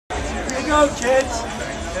Here you go, kids.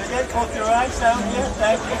 Gonna get both your eyes down here.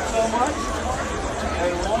 Thank you so much.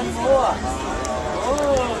 And one more.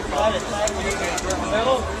 Oh, got it. Thank you.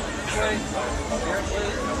 Middle. Here,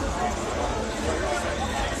 please.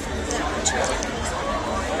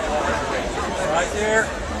 Right there.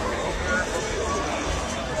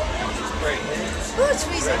 Great. Oh, it's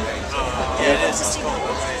freezing. Yeah, it is. I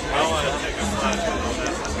want to take a flash.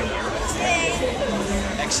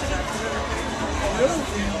 Excellent.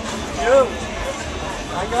 You.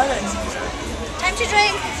 I got it. Time to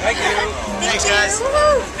drink. Thank you. Thanks, guys.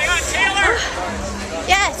 Woohoo. Hang on, Taylor!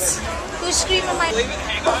 Yes. Who's screaming my...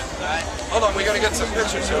 Hang on. Hold on, we gotta get some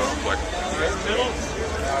pictures here real quick.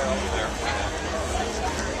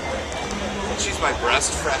 She's my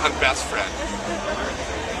best friend.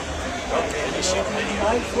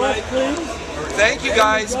 Nice work, please. Thank you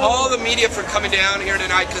guys, all the media, for coming down here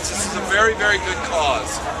tonight, because this is a very, very good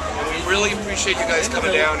cause. And we really appreciate you guys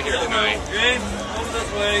coming down here tonight. Greene, over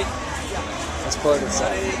this way. Let's pull it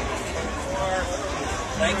inside.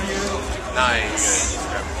 Thank you. Nice.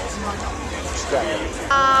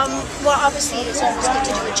 Well, obviously it's always good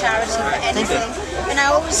to do a charity for anything. And I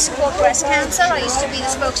always support breast cancer. I used to be the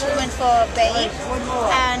spokeswoman for Babe.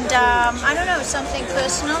 And I don't know, it's something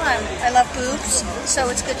personal. I love boobs, so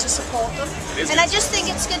it's good to support them. And I just think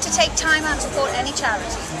it's good to take time out to support any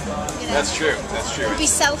charity. You know? That's true. That's true. Be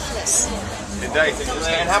selfless. And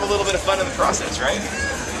have a little bit of fun in the process, right?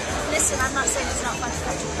 Listen, I'm not saying it's not fun to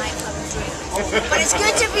go to a nightclub and drink. But it's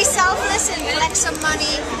good to be selfless and collect some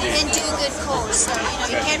money and do a good cause. So,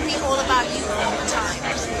 you can't be all about you all the time.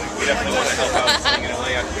 We definitely want to help out Sitting in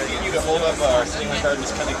LA. I can get you to hold up our sitting in card and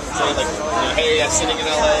just kind of say, like, hey, I'm Sitting in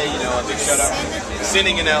LA, a big shout out.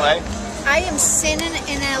 Sitting in LA. I am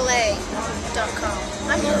sinninginla.com.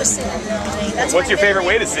 I'm always sitting in LA. That's What's your favorite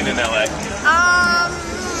way to sit in LA?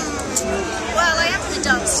 Well, I am an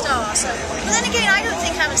adult star, so... But then again, I don't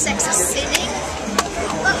think having sex is sinning.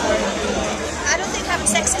 I don't think having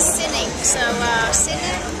sex is sinning, so,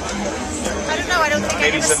 sinning? I don't know, I don't think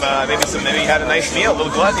Maybe you had a nice meal, a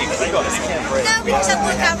little gluttony. No, because I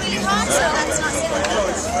work out really hard, so that's not sinning.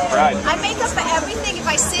 Right. I make up for everything. If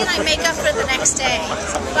I sin, I make up for it the next day.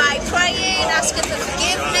 By praying, asking for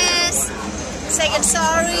forgiveness, saying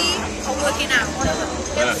sorry, or working out, one of them.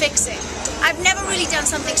 And fixing. I've never really done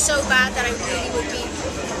something so bad that I really would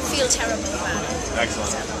feel terrible about it.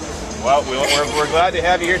 Excellent. Well, we're glad to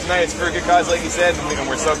have you here tonight. It's for a good cause, like you said, and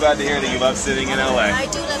we're so glad to hear that you love sitting in LA. I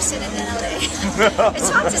do love sitting in LA. It's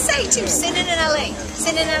hard to say too, sitting in LA.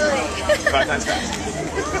 Sitting in LA. 5 times fast.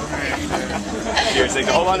 Cheers.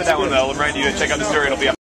 Hold on to that one, though. I'm reminding you to check out the story. It'll be up.